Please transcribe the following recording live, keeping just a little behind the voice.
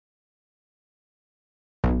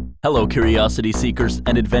Hello, curiosity seekers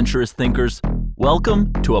and adventurous thinkers.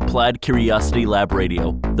 Welcome to Applied Curiosity Lab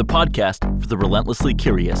Radio, the podcast for the relentlessly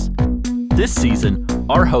curious. This season,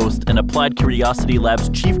 our host and Applied Curiosity Lab's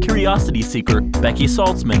chief curiosity seeker, Becky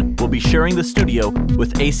Saltzman, will be sharing the studio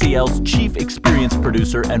with ACL's chief experience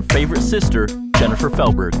producer and favorite sister, Jennifer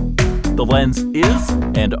Felberg. The lens is,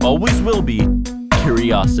 and always will be,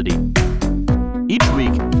 curiosity. Each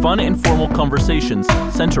week, fun, informal conversations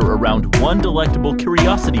center around one delectable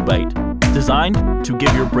curiosity bite, designed to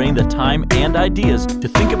give your brain the time and ideas to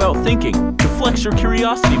think about thinking, to flex your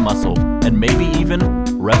curiosity muscle, and maybe even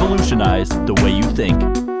revolutionize the way you think.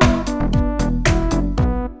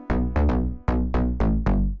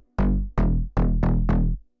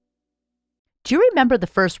 Do you remember the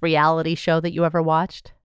first reality show that you ever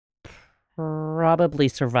watched? Probably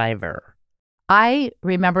Survivor. I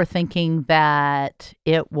remember thinking that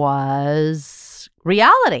it was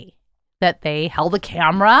reality, that they held a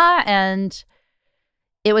camera, and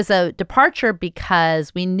it was a departure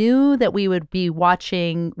because we knew that we would be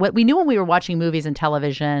watching, what we knew when we were watching movies and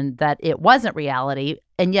television, that it wasn't reality.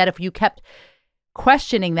 And yet if you kept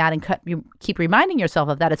questioning that and you keep reminding yourself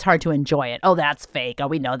of that, it's hard to enjoy it. Oh, that's fake. Oh,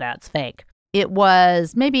 we know that's fake. It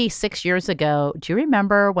was maybe 6 years ago. Do you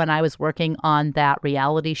remember when I was working on that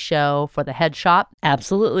reality show for the Head Shop?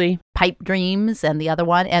 Absolutely. Pipe Dreams and the other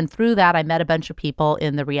one. And through that, I met a bunch of people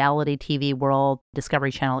in the reality TV world,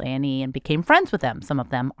 Discovery Channel, A&E, and became friends with them. Some of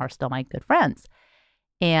them are still my good friends.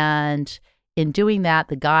 And in doing that,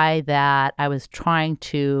 the guy that I was trying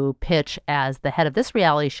to pitch as the head of this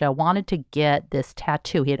reality show wanted to get this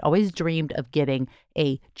tattoo. He had always dreamed of getting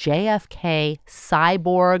a JFK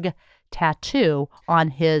cyborg tattoo on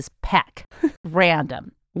his pec.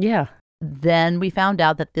 Random. Yeah. Then we found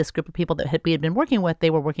out that this group of people that we had been working with, they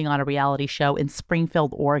were working on a reality show in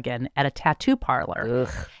Springfield, Oregon at a tattoo parlor.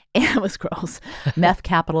 Ugh. And it was gross. Meth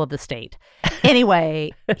capital of the state.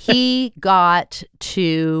 Anyway, he got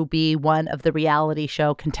to be one of the reality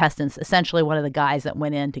show contestants, essentially one of the guys that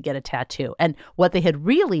went in to get a tattoo. And what they had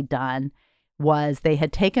really done was they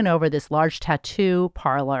had taken over this large tattoo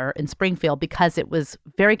parlor in Springfield because it was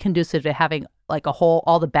very conducive to having like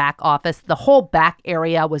all the back office. The whole back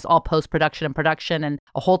area was all post-production and production and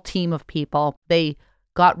a whole team of people. They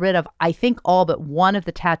got rid of, I think, all but one of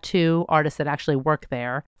the tattoo artists that actually worked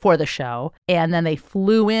there for the show. And then they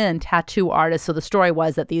flew in tattoo artists. So the story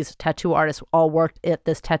was that these tattoo artists all worked at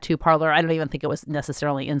this tattoo parlor. I don't even think it was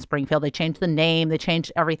necessarily in Springfield. They changed the name. They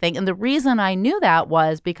changed everything. And the reason I knew that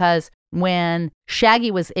was because when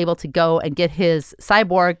Shaggy was able to go and get his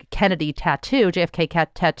cyborg Kennedy tattoo, JFK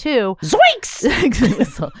tattoo.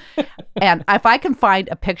 Zoinks! And if I can find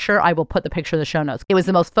a picture, I will put the picture in the show notes. It was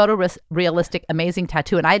the most photorealistic, amazing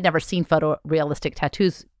tattoo. And I had never seen photorealistic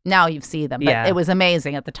tattoos. Now you've seen them. But It was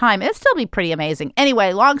amazing at the time. It'd still be pretty amazing.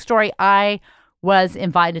 Anyway, long story, I was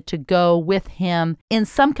invited to go with him in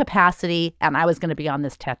some capacity, and I was going to be on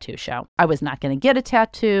this tattoo show. I was not going to get a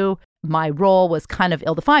tattoo. My role was kind of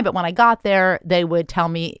ill-defined, but when I got there, they would tell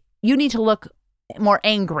me, you need to look more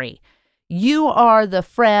angry. You are the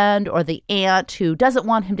friend or the aunt who doesn't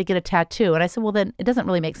want him to get a tattoo. And I said, well, then it doesn't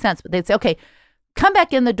really make sense. But they'd say, okay, come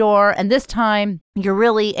back in the door, and this time you're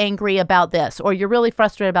really angry about this, or you're really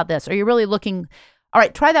frustrated about this, or you're really looking, all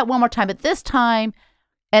right, try that one more time. But this time,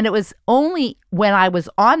 and it was only when I was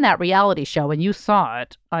on that reality show and you saw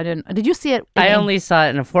it. Did you see it? I only saw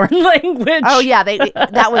it in a foreign language. Oh, yeah.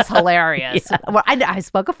 That was hilarious. Yeah. Well, I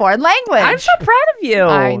spoke a foreign language. I'm so proud of you.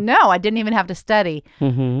 I know. I didn't even have to study.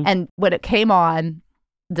 Mm-hmm. And when it came on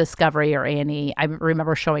Discovery or A&E, I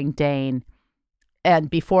remember showing Dane.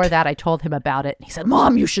 And before that, I told him about it. And he said,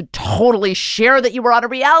 Mom, you should totally share that you were on a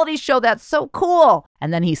reality show. That's so cool.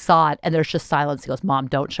 And then he saw it, and there's just silence. He goes, Mom,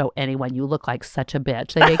 don't show anyone. You look like such a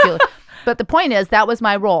bitch. They make you. But the point is, that was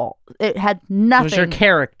my role. It had nothing. It was your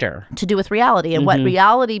character to do with reality. And what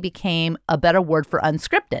reality became a better word for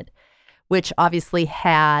unscripted, which obviously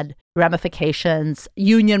had ramifications,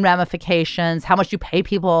 union ramifications, how much you pay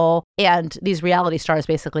people. And these reality stars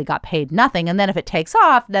basically got paid nothing. And then if it takes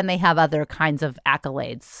off, then they have other kinds of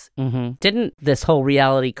accolades. Mm-hmm. Didn't this whole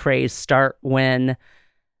reality craze start when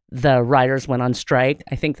the writers went on strike?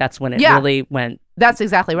 I think that's when it really went. That's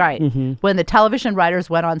exactly right. Mm-hmm. When the television writers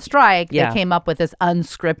went on strike, they came up with this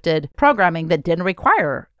unscripted programming that didn't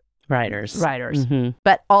require writers. Mm-hmm.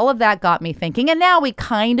 But all of that got me thinking. And now we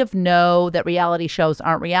kind of know that reality shows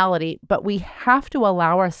aren't reality, but we have to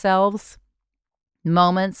allow ourselves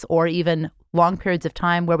moments or even long periods of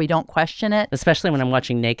time where we don't question it. Especially when I'm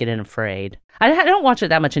watching Naked and Afraid. I don't watch it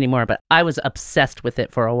that much anymore, but I was obsessed with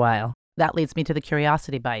it for a while. That leads me to the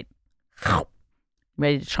curiosity bite.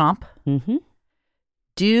 Ready to chomp? Mm-hmm.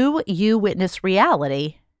 Do you witness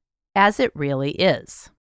reality as it really is.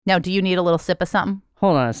 Now, do you need a little sip of something?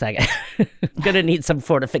 Hold on a second. Going to need some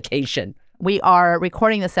fortification. We are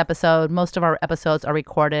recording this episode. Most of our episodes are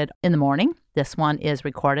recorded in the morning. This one is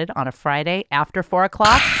recorded on a Friday after 4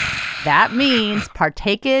 o'clock. That means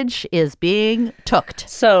partakeage is being tooked.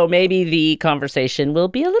 So maybe the conversation will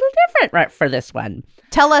be a little different right for this one.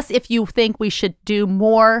 Tell us if you think we should do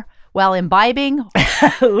more while imbibing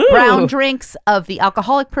brown drinks of the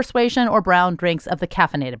alcoholic persuasion or brown drinks of the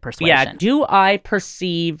caffeinated persuasion. Yeah, do I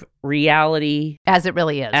perceive reality as it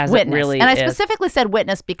really is? As witness. It really and I is. specifically said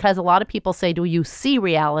witness because a lot of people say, do you see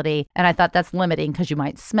reality? And I thought that's limiting because you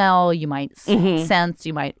might smell, you might sense,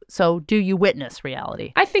 you might. So do you witness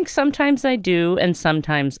reality? I think sometimes I do and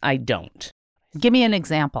sometimes I don't. Give me an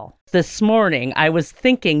example. This morning, I was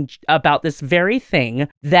thinking about this very thing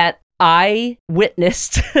that I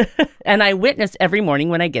witnessed, and I witness every morning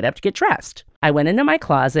when I get up to get dressed. I went into my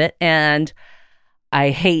closet, and I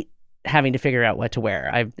hate having to figure out what to wear.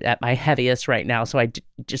 I'm at my heaviest right now, so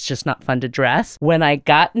it's just not fun to dress. When I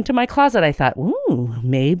got into my closet, I thought, ooh,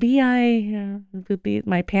 maybe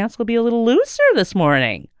my pants will be a little looser this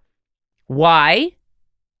morning. Why?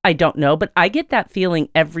 I don't know, but I get that feeling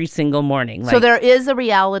every single morning. So there is a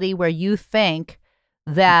reality where you think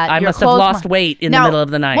that I must have lost weight in the middle of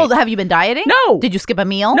the night. Well, have you been dieting? No. Did you skip a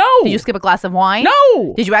meal? No. Did you skip a glass of wine?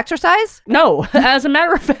 No. Did you exercise? No. As a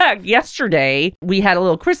matter of fact, yesterday we had a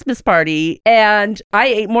little Christmas party and I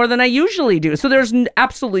ate more than I usually do. So there's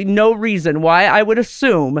absolutely no reason why I would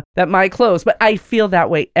assume that my clothes, but I feel that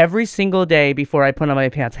way every single day before I put on my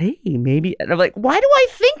pants. Hey, maybe. And I'm like, why do I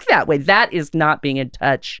think that way? That is not being in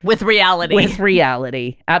touch with reality. With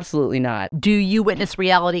reality. Absolutely not. Do you witness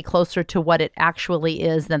reality closer to what it actually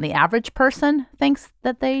is than the average person thinks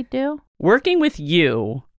that they do? Working with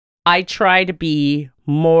you, I try to be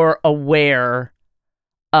more aware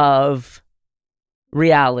of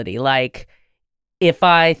reality. Like, if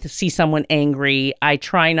I see someone angry, I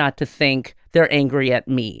try not to think they're angry at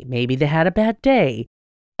me. Maybe they had a bad day.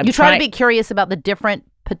 You try to be curious about the different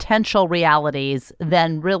potential realities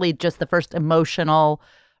than really just the first emotional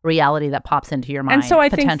reality that pops into your mind. And so I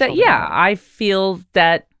think that, I feel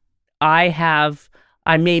that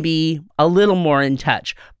I may be a little more in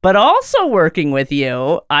touch. But also working with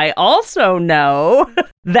you, I also know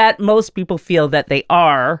that most people feel that they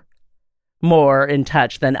are more in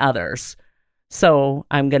touch than others. So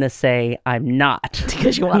I'm going to say I'm not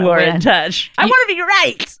because you want more in touch. I want to be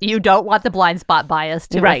right. You don't want the blind spot bias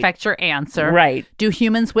to affect your answer. Right. Do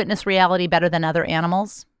humans witness reality better than other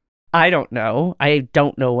animals? I don't know. I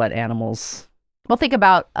don't know what animals... Well, think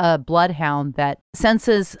about a bloodhound that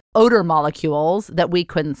senses odor molecules that we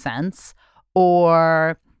couldn't sense,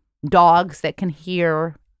 or dogs that can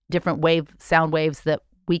hear different sound waves that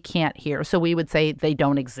we can't hear. So we would say they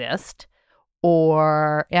don't exist.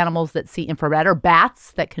 Or animals that see infrared, or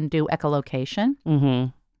bats that can do echolocation.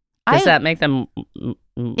 Mm-hmm. Does that make them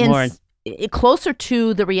more... closer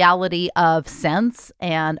to the reality of sense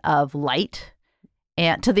and of light.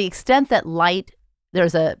 And to the extent that light,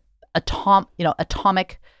 there's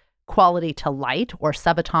atomic quality to light or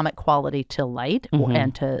subatomic quality to light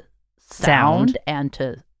and to sound and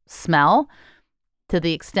to smell. To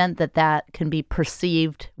the extent that that can be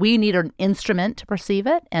perceived, we need an instrument to perceive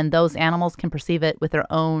it, and those animals can perceive it with their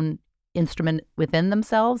own instrument within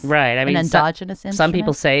themselves. Right. I mean, an endogenous instrument. Some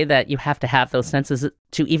people say that you have to have those senses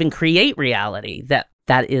to even create reality,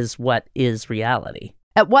 that is what is reality.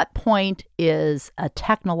 At what point is a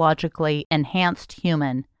technologically enhanced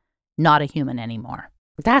human not a human anymore?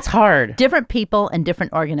 That's hard. Different people and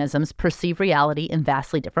different organisms perceive reality in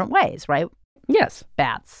vastly different ways, right? Yes.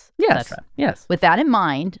 Bats, yes. etc. Yes. With that in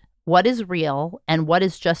mind, what is real and what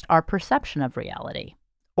is just our perception of reality?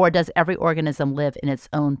 Or does every organism live in its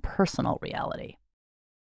own personal reality?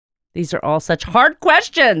 These are all such hard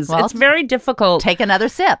questions. Well, it's very difficult. Take another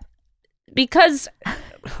sip. Because,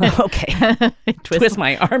 okay, twist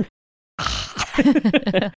my arm.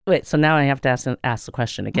 Wait, so now I have to ask the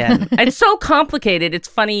question again. It's so complicated. It's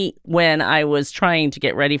funny, when I was trying to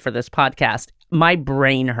get ready for this podcast, my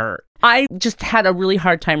brain hurt. I just had a really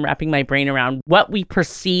hard time wrapping my brain around what we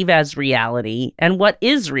perceive as reality and what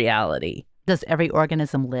is reality. Does every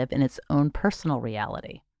organism live in its own personal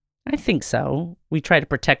reality? I think so. We try to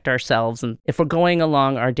protect ourselves. And if we're going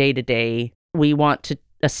along our day-to-day, we want to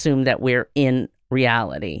assume that we're in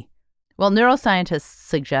reality. Well, neuroscientists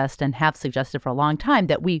suggest and have suggested for a long time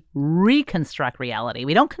that we reconstruct reality.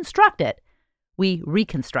 We don't construct it, we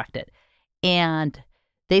reconstruct it. And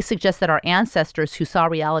they suggest that our ancestors who saw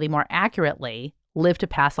reality more accurately lived to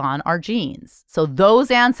pass on our genes. So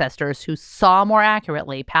those ancestors who saw more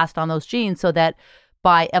accurately passed on those genes, so that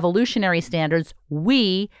by evolutionary standards,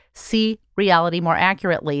 we see reality more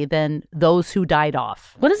accurately than those who died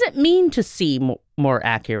off. What does it mean to see more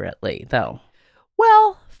accurately, though?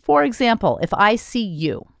 Well, for example, if I see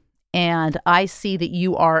you and I see that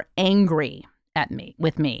you are angry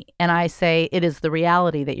with me, and I say it is the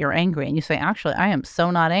reality that you're angry, and you say, actually, I am so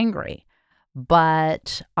not angry.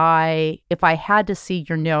 But if I had to see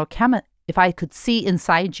your if I could see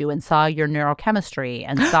inside you and saw your neurochemistry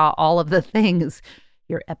and saw all of the things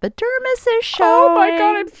your epidermis is showing. Oh my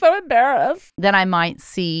God, I'm so embarrassed. Then I might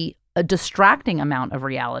see a distracting amount of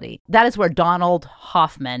reality. That is where Donald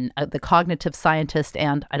Hoffman, the cognitive scientist,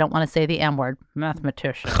 and I don't want to say the M word,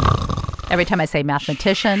 mathematician. Every time I say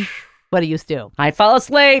mathematician, what do you do? I fall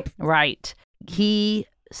asleep. Right. He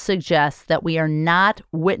suggests that we are not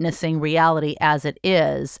witnessing reality as it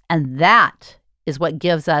is, and that is what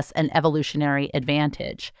gives us an evolutionary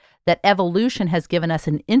advantage. That evolution has given us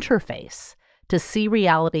an interface to see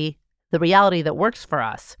reality, the reality that works for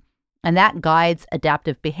us, and that guides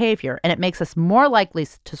adaptive behavior, and it makes us more likely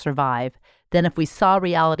to survive than if we saw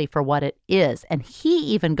reality for what it is. And he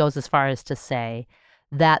even goes as far as to say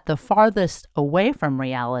that the farthest away from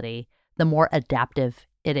reality, the more adaptive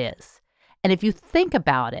it is. And if you think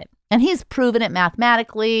about it, and he's proven it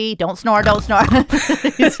mathematically, don't snore.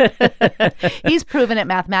 He's proven it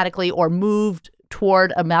mathematically or moved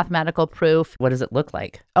toward a mathematical proof. What does it look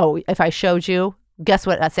like? Oh, if I showed you, guess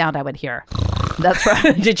what sound I would hear? That's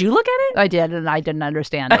right. Did you look at it? I did, and I didn't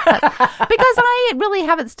understand it. Because I really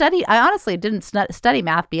haven't studied, I honestly didn't study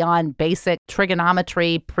math beyond basic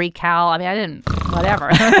trigonometry, pre-cal. I mean, I didn't, whatever.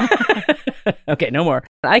 Okay, no more.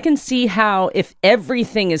 I can see how if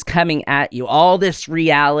everything is coming at you, all this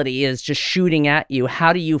reality is just shooting at you,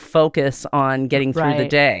 how do you focus on getting through the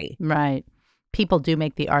day? Right. People do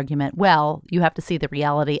make the argument, well, you have to see the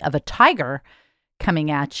reality of a tiger coming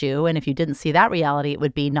at you. And if you didn't see that reality, it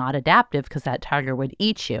would be not adaptive because that tiger would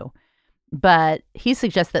eat you. But he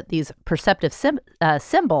suggests that these perceptive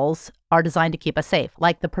symbols are designed to keep us safe,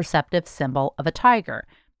 like the perceptive symbol of a tiger.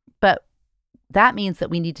 But that means that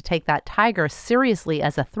we need to take that tiger seriously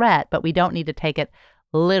as a threat, but we don't need to take it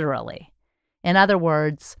literally. In other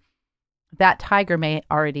words, that tiger may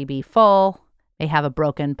already be full, may have a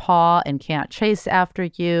broken paw and can't chase after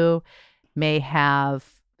you, may have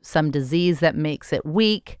some disease that makes it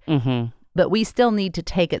weak, but we still need to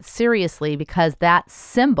take it seriously because that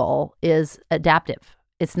symbol is adaptive.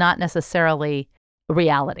 It's not necessarily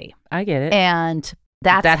reality. I get it. And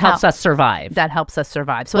that helps us survive. That helps us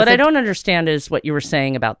survive. So what I don't understand is what you were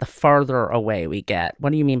saying about the farther away we get.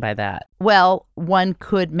 What do you mean by that? Well, one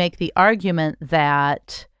could make the argument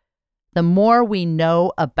that the more we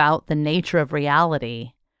know about the nature of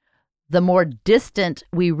reality, the more distant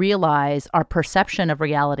we realize our perception of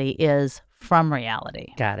reality is from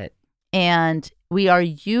reality. Got it. And we are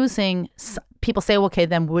using, people say, well, okay,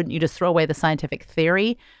 then wouldn't you just throw away the scientific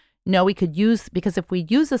theory? No, we could use, because if we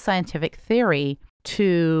use the scientific theory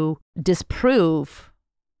to disprove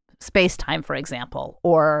space-time, for example,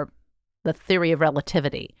 or the theory of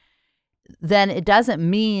relativity, then it doesn't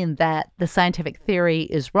mean that the scientific theory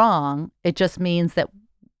is wrong. It just means that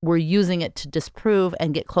we're using it to disprove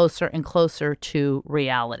and get closer and closer to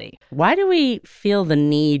reality. Why do we feel the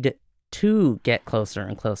need to get closer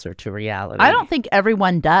and closer to reality? I don't think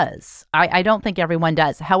everyone does. I don't think everyone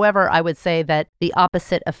does. However, I would say that the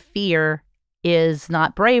opposite of fear is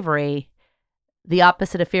not bravery. The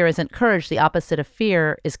opposite of fear isn't courage. The opposite of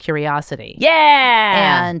fear is curiosity.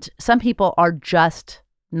 Yeah! And some people are just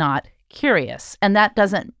not curious. And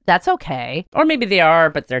that's okay. Or maybe they are,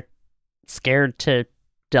 but they're scared to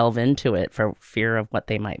delve into it for fear of what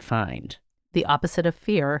they might find. The opposite of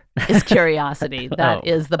fear is curiosity. That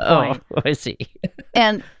is the point. Oh, I see.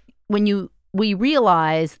 And when we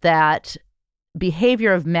realize that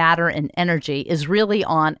behavior of matter and energy is really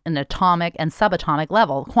on an atomic and subatomic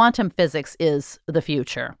level. Quantum physics is the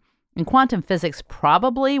future. And quantum physics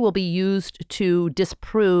probably will be used to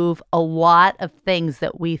disprove a lot of things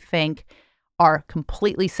that we think are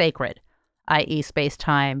completely sacred, i.e.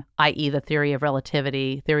 space-time, i.e. the theory of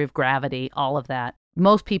relativity, theory of gravity, all of that.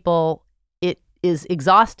 Most people, it is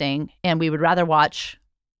exhausting, and we would rather watch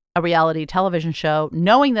a reality television show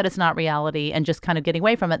knowing that it's not reality and just kind of getting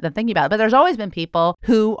away from it than thinking about it. But there's always been people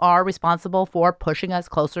who are responsible for pushing us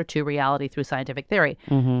closer to reality through scientific theory.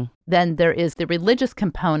 Then there is the religious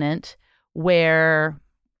component where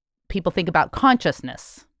people think about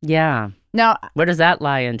consciousness. Yeah. Now, where does that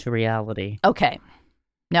lie into reality? Okay.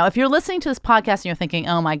 Now, if you're listening to this podcast and you're thinking,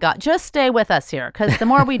 oh my God, just stay with us here, because the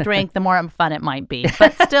more we drink, the more fun it might be.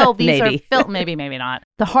 But still, these are maybe not.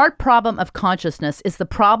 The hard problem of consciousness is the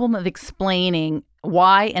problem of explaining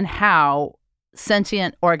why and how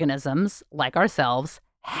sentient organisms like ourselves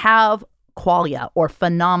have qualia or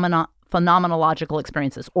phenomenological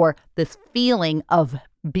experiences, or this feeling of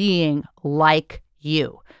being like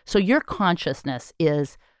you. So your consciousness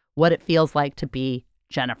is what it feels like to be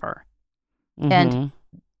Jennifer. Mm-hmm. And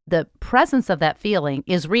the presence of that feeling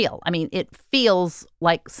is real. I mean, it feels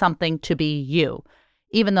like something to be you.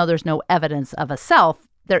 Even though there's no evidence of a self,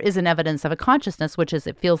 there is an evidence of a consciousness, which is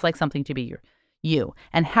it feels like something to be you.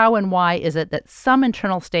 And how and why is it that some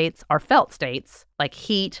internal states are felt states, like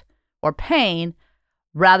heat or pain,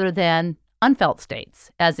 rather than unfelt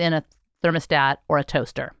states, as in a thermostat or a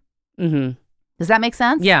toaster? Mm-hmm. Does that make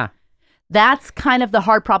sense? Yeah. That's kind of the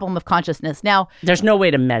hard problem of consciousness. Now, there's no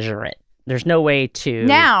way to measure it. There's no way to...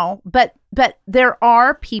 Now, but there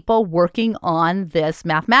are people working on this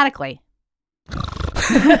mathematically.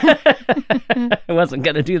 I wasn't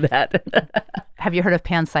going to do that. Have you heard of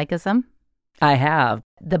panpsychism? I have.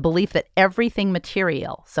 The belief that everything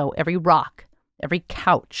material, so every rock, every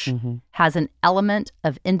couch, has an element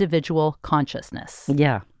of individual consciousness.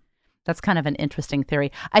 Yeah. That's kind of an interesting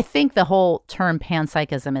theory. I think the whole term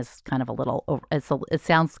panpsychism is kind of a little, it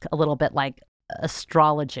sounds a little bit like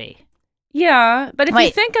astrology. Yeah, but if you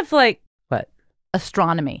think of like, what?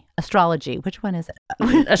 Astrology. Which one is it?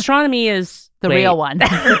 Astronomy is the real one.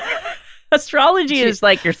 Astrology is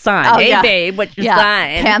like your sign. Oh, hey, yeah. babe, what's your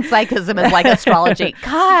sign? Panpsychism is like astrology.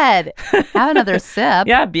 God, have another sip.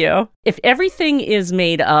 Yeah, Beau. If everything is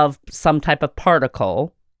made of some type of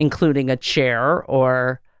particle, including a chair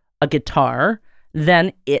or a guitar,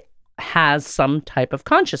 then it has some type of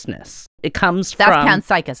consciousness. It comes from... That's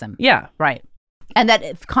panpsychism. Yeah. Right. And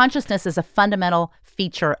that consciousness is a fundamental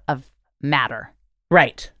feature of matter.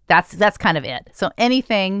 Right. That's kind of it. So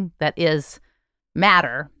anything that is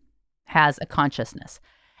matter has a consciousness.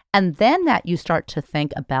 And then that you start to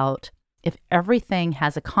think about, if everything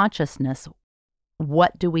has a consciousness,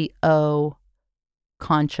 what do we owe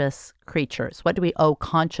conscious creatures? What do we owe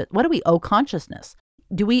consciousness?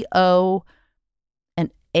 Do we owe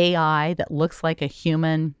an AI that looks like a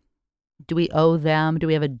human? Do we owe them? Do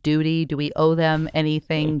we have a duty? Do we owe them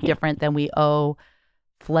anything different than we owe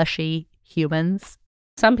fleshy humans?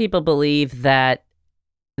 Some people believe that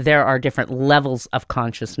there are different levels of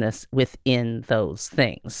consciousness within those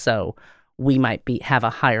things. So we might have a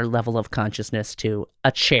higher level of consciousness to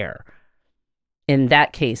a chair. In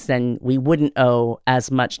that case, then we wouldn't owe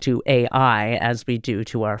as much to AI as we do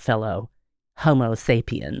to our fellow Homo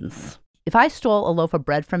sapiens. If I stole a loaf of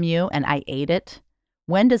bread from you and I ate it,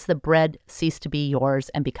 when does the bread cease to be yours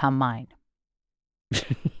and become mine?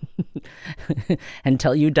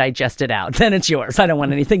 Until you digest it out. Then it's yours. I don't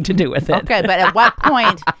want anything to do with it. Okay, but at what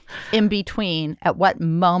point in between, at what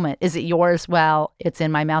moment is it yours while it's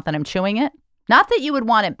in my mouth and I'm chewing it? Not that you would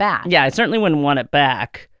want it back. Yeah, I certainly wouldn't want it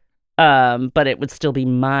back. But it would still be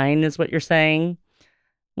mine, is what you're saying?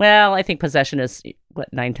 Well, I think possession is,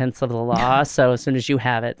 9/10 of the law. So as soon as you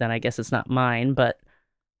have it, then I guess it's not mine. But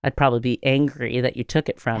I'd probably be angry that you took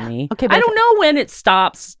it from me. Okay, I don't know when it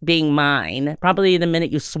stops being mine. Probably the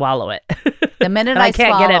minute you swallow it. The minute I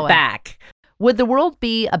can't get it back. Would the world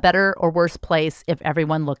be a better or worse place if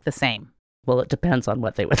everyone looked the same? Well, it depends on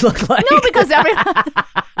what they would look like. No, because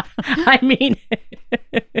I mean,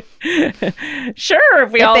 sure,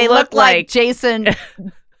 if they look like Jason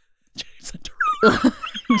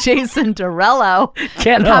Derulo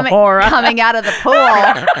coming out of the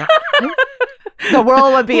pool, the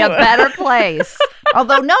world would be a better place.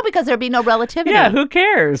 Although, no, because there'd be no relativity. Yeah, who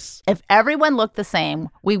cares? If everyone looked the same,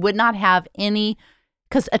 we would not have any,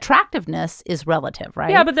 because attractiveness is relative, right?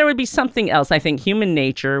 Yeah, but there would be something else. I think human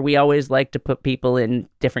nature, we always like to put people in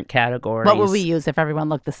different categories. What would we use if everyone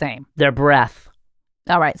looked the same? Their breath.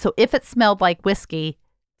 All right, so if it smelled like whiskey,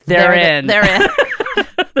 they're in. They're in.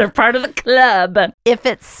 They're part of the club. If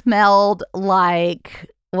it smelled like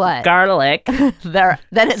what? Garlic. Then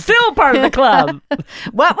it's still part of the club.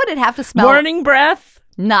 What would it have to smell? Morning breath?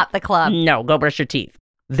 Not the club. No, go brush your teeth.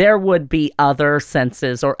 There would be other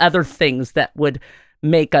senses or other things that would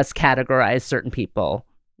make us categorize certain people.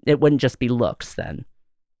 It wouldn't just be looks then.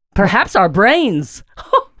 Perhaps our brains.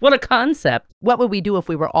 What a concept. What would we do if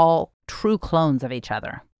we were all true clones of each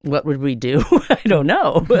other? What would we do? I don't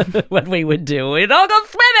know what we would do. We'd all go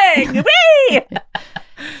swimming. Whee!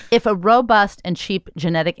 If a robust and cheap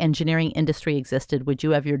genetic engineering industry existed, would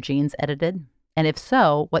you have your genes edited? And if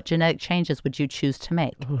so, what genetic changes would you choose to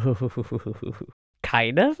make?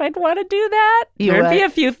 Kind of. I'd want to do that. There'd be a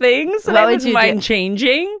few things that I wouldn't mind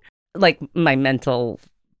changing. Like my mental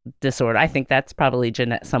disorder. I think that's probably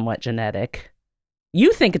somewhat genetic.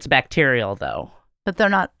 You think it's bacterial, though. But they're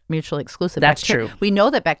not mutually exclusive. That's true. We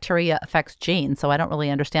know that bacteria affects genes, so I don't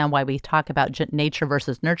really understand why we talk about nature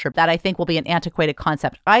versus nurture. That I think will be an antiquated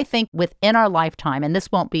concept. I think within our lifetime, and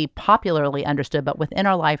this won't be popularly understood, but within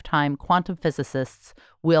our lifetime, quantum physicists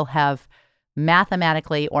will have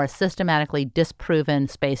mathematically or systematically disproven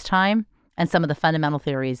space-time and some of the fundamental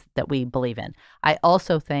theories that we believe in. I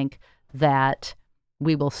also think that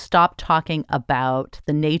we will stop talking about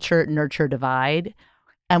the nature-nurture divide,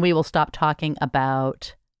 and we will stop talking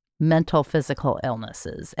about mental physical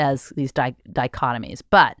illnesses as these dichotomies.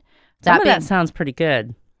 But that sounds pretty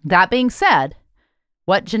good. That being said,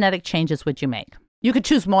 what genetic changes would you make? You could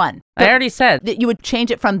choose one. I already said that you would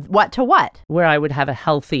change it from what to what? Where I would have a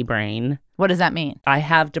healthy brain. What does that mean? I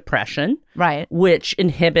have depression, right, which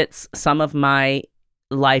inhibits some of my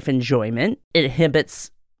life enjoyment. It inhibits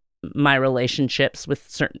my relationships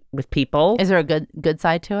with people. Is there a good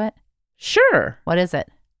side to it? Sure. What is it?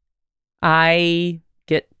 I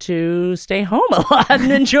get to stay home a lot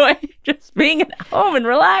and enjoy just being at home and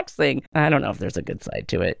relaxing. I don't know if there's a good side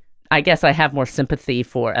to it. I guess I have more sympathy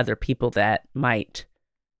for other people that might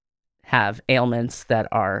have ailments that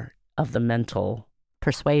are of the mental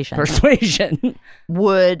persuasion. How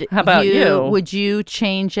about you? Would you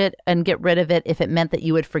change it and get rid of it if it meant that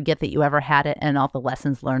you would forget that you ever had it and all the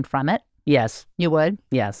lessons learned from it? Yes. You would?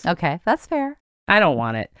 Yes. Okay, that's fair. I don't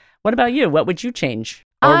want it. What about you? What would you change?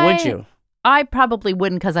 Or would you? I probably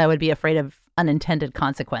wouldn't, because I would be afraid of unintended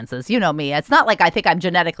consequences. You know me. It's not like I think I'm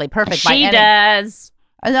genetically perfect. She does.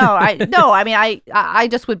 No, I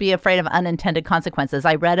just would be afraid of unintended consequences.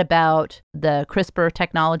 I read about the CRISPR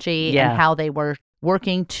technology and how they were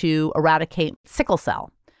working to eradicate sickle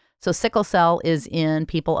cell. So sickle cell is in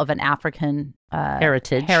people of an African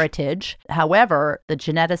heritage. However, the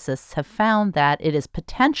geneticists have found that it is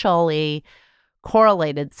potentially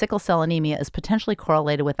correlated, sickle cell anemia is potentially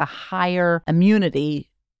correlated with a higher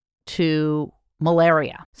immunity to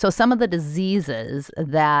malaria. So some of the diseases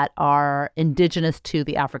that are indigenous to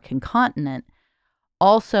the African continent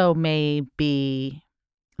also might be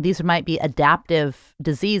adaptive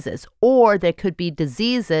diseases, or there could be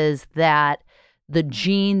diseases that the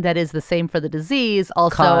gene that is the same for the disease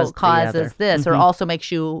also causes this, or also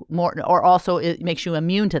makes you it makes you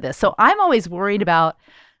immune to this. So I'm always worried about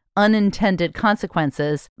unintended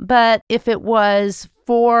consequences. But if it was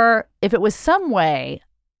some way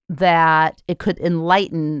that it could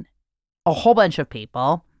enlighten a whole bunch of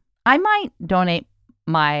people, I might donate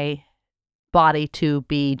my body to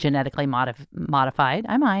be genetically modified.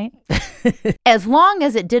 I might. As long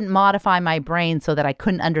as it didn't modify my brain so that I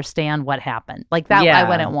couldn't understand what happened. Like that, I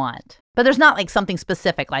wouldn't want. But there's not like something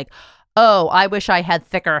specific like, oh, I wish I had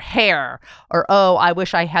thicker hair, or oh, I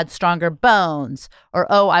wish I had stronger bones, or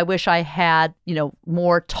oh, I wish I had,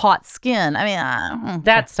 more taut skin. I mean,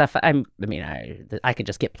 that stuff. I could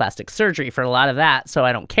just get plastic surgery for a lot of that, so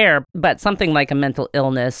I don't care. But something like a mental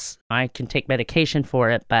illness, I can take medication for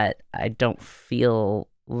it, but I don't feel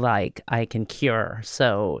like I can cure.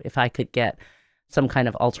 So if I could get some kind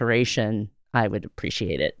of alteration, I would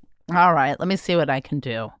appreciate it. All right, let me see what I can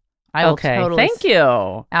do. Okay, thank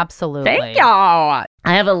you. Absolutely. Thank y'all.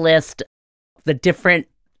 I have a list of the different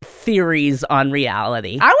theories on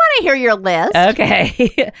reality. I want to hear your list.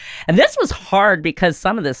 Okay. And this was hard because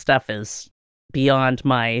some of this stuff is beyond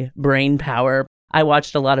my brain power. I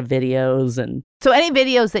watched a lot of videos and... So any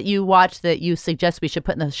videos that you watch that you suggest we should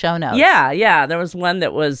put in the show notes? Yeah. There was one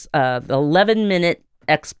that was the 11-minute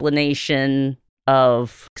explanation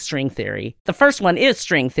of string theory. The first one is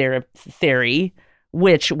string theory,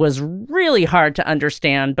 which was really hard to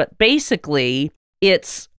understand. But basically,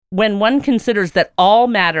 it's when one considers that all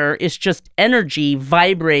matter is just energy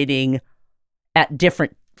vibrating at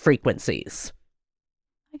different frequencies.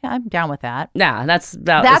 I'm down with that. Yeah, that's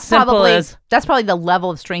about as simple as... That's probably the level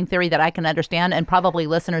of string theory that I can understand. And probably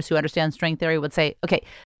listeners who understand string theory would say, okay,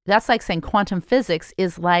 that's like saying quantum physics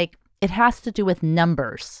is like, it has to do with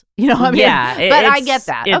numbers. You know what I mean? Yeah. But I get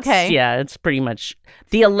that. Okay. Yeah, it's pretty much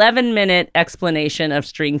the 11-minute explanation of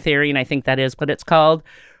string theory, and I think that is what it's called.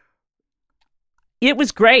 It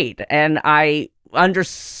was great, and I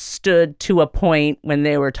understood to a point when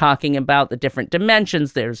they were talking about the different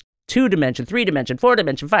dimensions. There's 2-dimension, 3-dimension,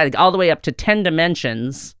 4-dimension, 5, all the way up to 10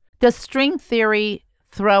 dimensions. Does string theory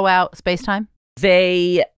throw out space-time?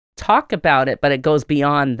 They talk about it, but it goes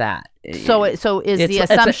beyond that. So is the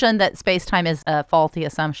assumption that space-time is a faulty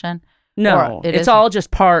assumption? No, it's all just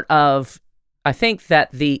part of, I think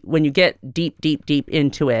that when you get deep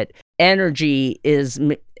into it, energy is,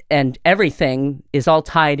 and everything is all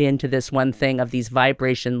tied into this one thing of these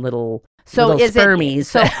vibration little spermies.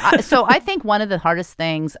 So I think one of the hardest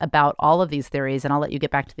things about all of these theories, and I'll let you get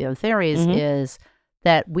back to the other theories, is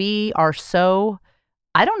that we are so,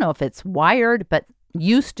 I don't know if it's wired, but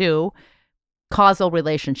used to causal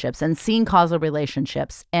relationships and seeing causal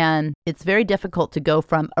relationships. And it's very difficult to go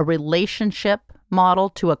from a relationship model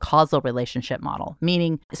to a causal relationship model,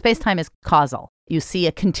 meaning space-time is causal. You see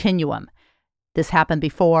a continuum. This happened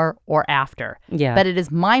before or after. Yeah. But it is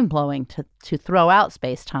mind-blowing to throw out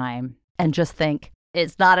space-time and just think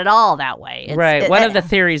it's not at all that way. Right. One of the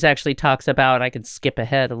theories actually talks about, I can skip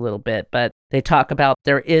ahead a little bit, but they talk about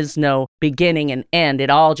there is no beginning and end. It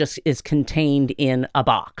all just is contained in a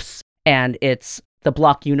box. And it's the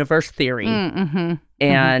block universe theory.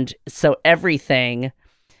 And so everything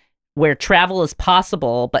where travel is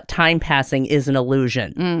possible, but time passing is an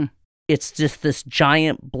illusion. It's just this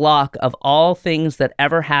giant block of all things that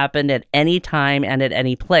ever happened at any time and at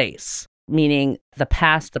any place, meaning the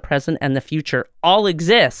past, the present, and the future all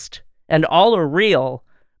exist and all are real,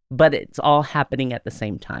 but it's all happening at the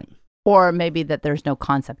same time. Or maybe that there's no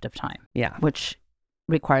concept of time. Yeah. Which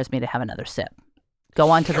requires me to have another sip. Go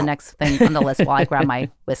on to the next thing on the list while I grab my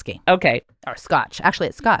whiskey. Okay. Or scotch. Actually,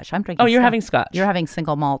 it's scotch. I'm drinking Oh, you're scotch. having scotch. You're having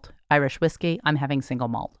single malt Irish whiskey. I'm having single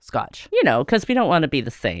malt scotch. You know, because we don't want to be the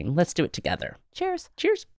same. Let's do it together. Cheers.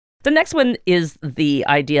 Cheers. The next one is the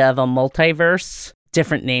idea of a multiverse.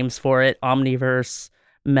 Different names for it. Omniverse,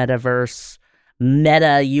 metaverse,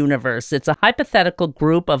 meta-universe. It's a hypothetical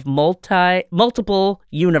group of multiple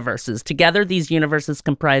universes. Together, these universes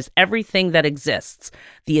comprise everything that exists,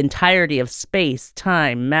 the entirety of space,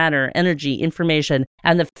 time, matter, energy, information,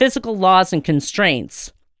 and the physical laws and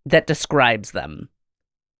constraints that describes them.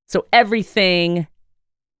 So everything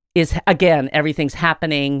is, again, everything's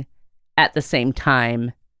happening at the same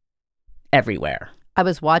time everywhere. I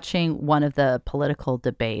was watching one of the political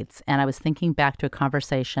debates, and I was thinking back to a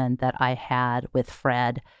conversation that I had with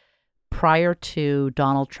Fred prior to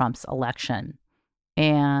Donald Trump's election.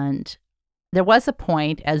 And there was a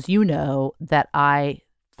point, as you know, that I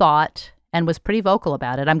thought and was pretty vocal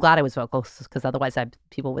about it. I'm glad I was vocal because otherwise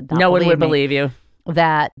people would not No believe one would me, believe you.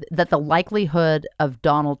 that the likelihood of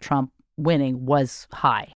Donald Trump winning was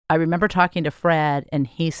high. I remember talking to Fred, and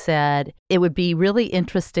he said it would be really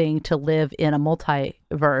interesting to live in a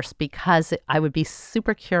multiverse because I would be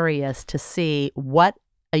super curious to see what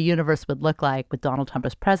a universe would look like with Donald Trump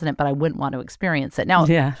as president, but I wouldn't want to experience it. Now,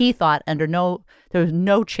 He thought there was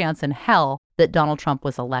no chance in hell that Donald Trump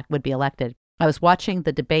would be elected. I was watching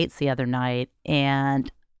the debates the other night,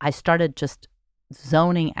 and I started just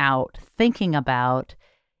zoning out, thinking about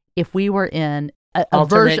if we were in an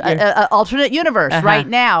alternate universe right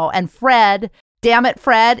now. And Fred, damn it,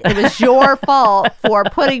 Fred, it was your fault for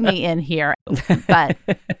putting me in here. But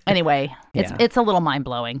anyway, it's a little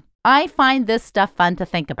mind-blowing. I find this stuff fun to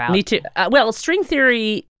think about. Me too. Well, string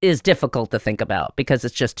theory is difficult to think about because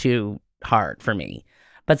it's just too hard for me.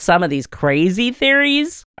 But some of these crazy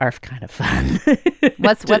theories are kind of fun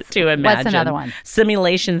to imagine. What's another one?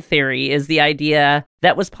 Simulation theory is the idea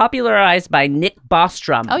that was popularized by Nick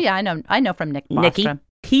Bostrom. Oh, yeah, I know from Nick Bostrom. Nicky.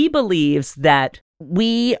 He believes that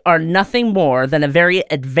we are nothing more than a very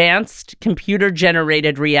advanced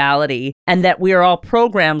computer-generated reality and that we are all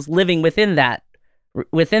programs living within that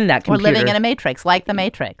computer. We're living in a matrix, like the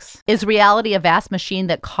Matrix. Is reality a vast machine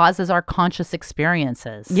that causes our conscious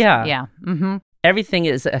experiences? Yeah. Yeah. Mm-hmm. Everything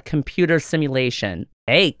is a computer simulation.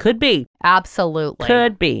 Hey, could be. Absolutely.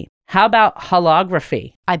 Could be. How about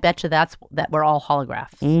holography? I bet you that we're all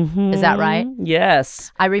holographs. Mm-hmm. Is that right?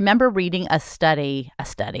 Yes. I remember reading a story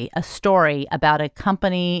about a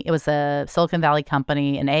company. It was a Silicon Valley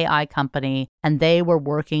company, an AI company, and they were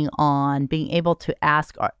working on being able to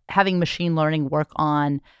having machine learning work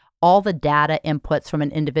on all the data inputs from an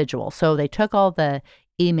individual. So they took all the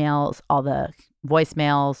emails, all the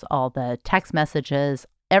voicemails, all the text messages,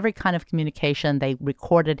 every kind of communication. They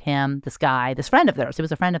recorded him, this friend of theirs. He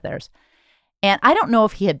was a friend of theirs. And I don't know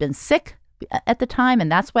if he had been sick at the time,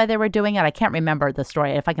 and that's why they were doing it. I can't remember the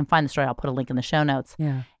story. If I can find the story, I'll put a link in the show notes.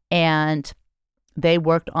 Yeah. And they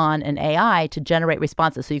worked on an AI to generate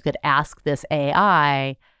responses. So you could ask this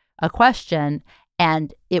AI a question,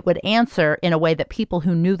 and it would answer in a way that people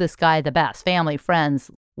who knew this guy the best, family, friends,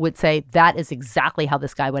 would say, that is exactly how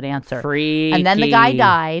this guy would answer. Freaky. And then the guy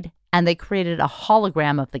died, and they created a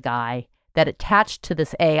hologram of the guy that attached to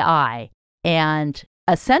this AI. And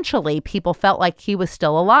essentially, people felt like he was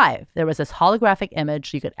still alive. There was this holographic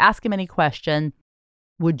image. You could ask him any question.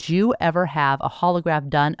 Would you ever have a holograph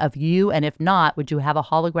done of you? And if not, would you have a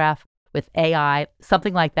holograph with AI,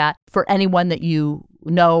 something like that, for anyone that you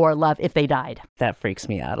know or love if they died? That freaks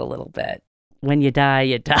me out a little bit. When you die,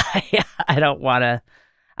 you die. I don't want a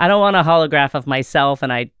holograph of myself,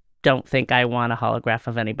 and I don't think I want a holograph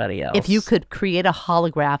of anybody else. If you could create a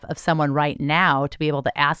holograph of someone right now to be able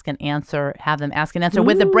to ask and answer, have them ask and answer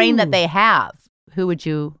with the brain that they have, who would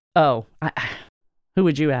you? Oh, who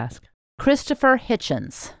would you ask? Christopher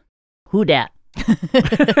Hitchens. Who dat?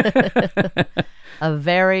 A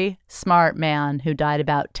very smart man who died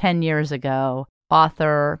about 10 years ago.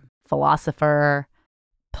 Author, philosopher,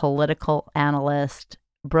 political analyst,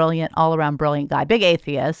 brilliant, all-around brilliant guy, big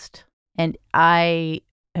atheist. And I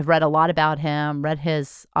have read a lot about him, read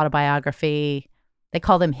his autobiography. They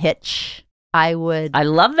called him Hitch. I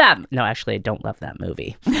love that. No, actually, I don't love that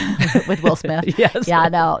movie. With Will Smith? Yes. Yeah,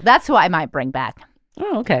 no, that's who I might bring back.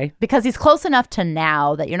 Oh, okay. Because he's close enough to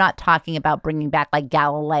now that you're not talking about bringing back like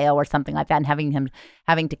Galileo or something like that and having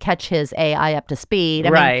to catch his AI up to speed.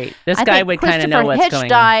 Right. Mean, this guy would kind of know what's Hitch going on.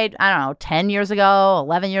 died, I don't know, 10 years ago,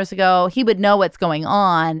 11 years ago. He would know what's going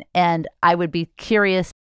on, and I would be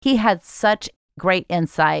curious. He had such great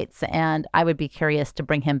insights, and I would be curious to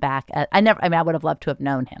bring him back. I would have loved to have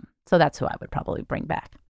known him. So that's who I would probably bring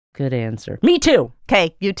back. Good answer. Me too.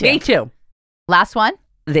 Okay, you too. Me too. Last one?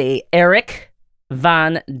 The Eric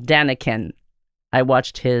Von Daniken. I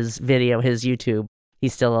watched his video, his YouTube.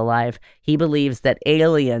 He's still alive. He believes that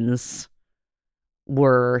aliens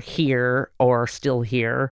were here or still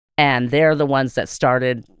here, and they're the ones that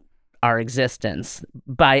started our existence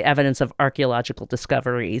by evidence of archaeological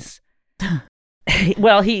discoveries.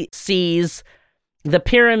 Well, he sees the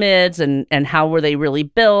pyramids and how were they really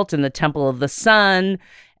built, and the Temple of the Sun,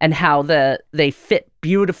 and how they fit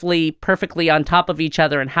beautifully, perfectly on top of each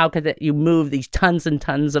other, and how could you move these tons and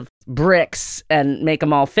tons of bricks and make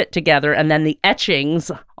them all fit together, and then the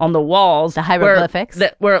etchings on the walls, the hieroglyphics,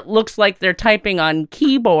 where it looks like they're typing on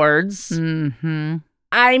keyboards. Mm-hmm.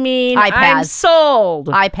 I mean, iPads. I'm sold.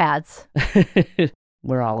 iPads.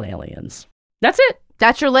 We're all aliens. That's it.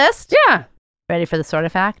 That's your list? Yeah. Ready for the sort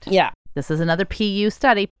of fact? Yeah. This is another PU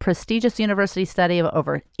study, prestigious university study of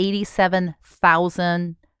over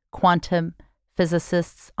 87,000 quantum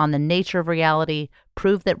physicists on the nature of reality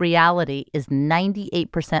prove that reality is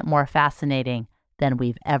 98% more fascinating than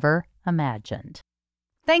we've ever imagined.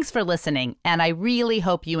 Thanks for listening, and I really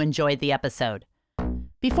hope you enjoyed the episode.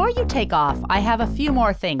 Before you take off, I have a few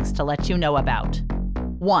more things to let you know about.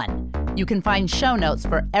 1. You can find show notes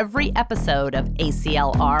for every episode of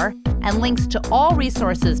ACLR and links to all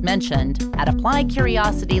resources mentioned at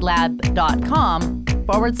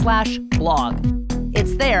appliedcuriositylab.com/blog.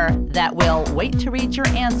 It's there that we'll wait to read your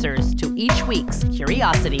answers to each week's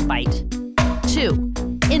Curiosity Bite. 2.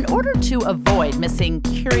 In order to avoid missing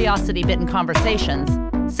curiosity-bitten conversations,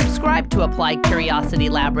 subscribe to Applied Curiosity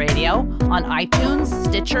Lab Radio on iTunes,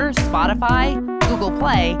 Stitcher, Spotify, Google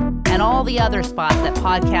Play, and all the other spots that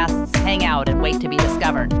podcasts hang out and wait to be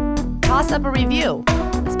discovered. Toss up a review,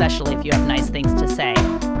 especially if you have nice things to say.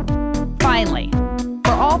 Finally,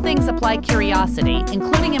 for all things Applied Curiosity,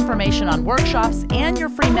 including information on workshops and your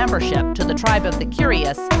free membership to the Tribe of the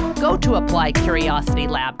Curious, go to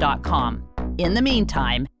appliedcuriositylab.com. In the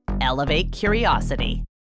meantime, elevate curiosity.